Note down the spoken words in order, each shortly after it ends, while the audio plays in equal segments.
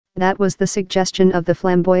That was the suggestion of the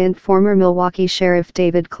flamboyant former Milwaukee Sheriff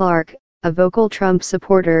David Clarke, a vocal Trump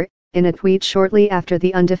supporter, in a tweet shortly after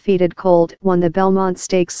the undefeated colt won the Belmont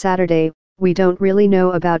Stakes Saturday. "We don't really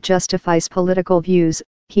know about Justify's political views,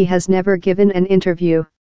 he has never given an interview.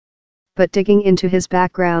 But digging into his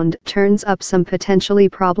background turns up some potentially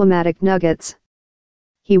problematic nuggets.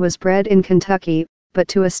 He was bred in Kentucky, but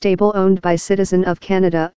to a stable owned by Citizen of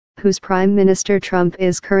Canada, whose Prime Minister Trump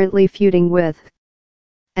is currently feuding with.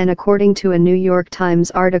 And according to a New York Times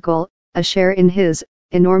article, a share in his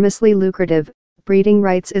enormously lucrative breeding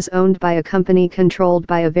rights is owned by a company controlled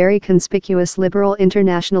by a very conspicuous liberal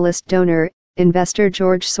internationalist donor, investor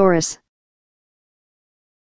George Soros.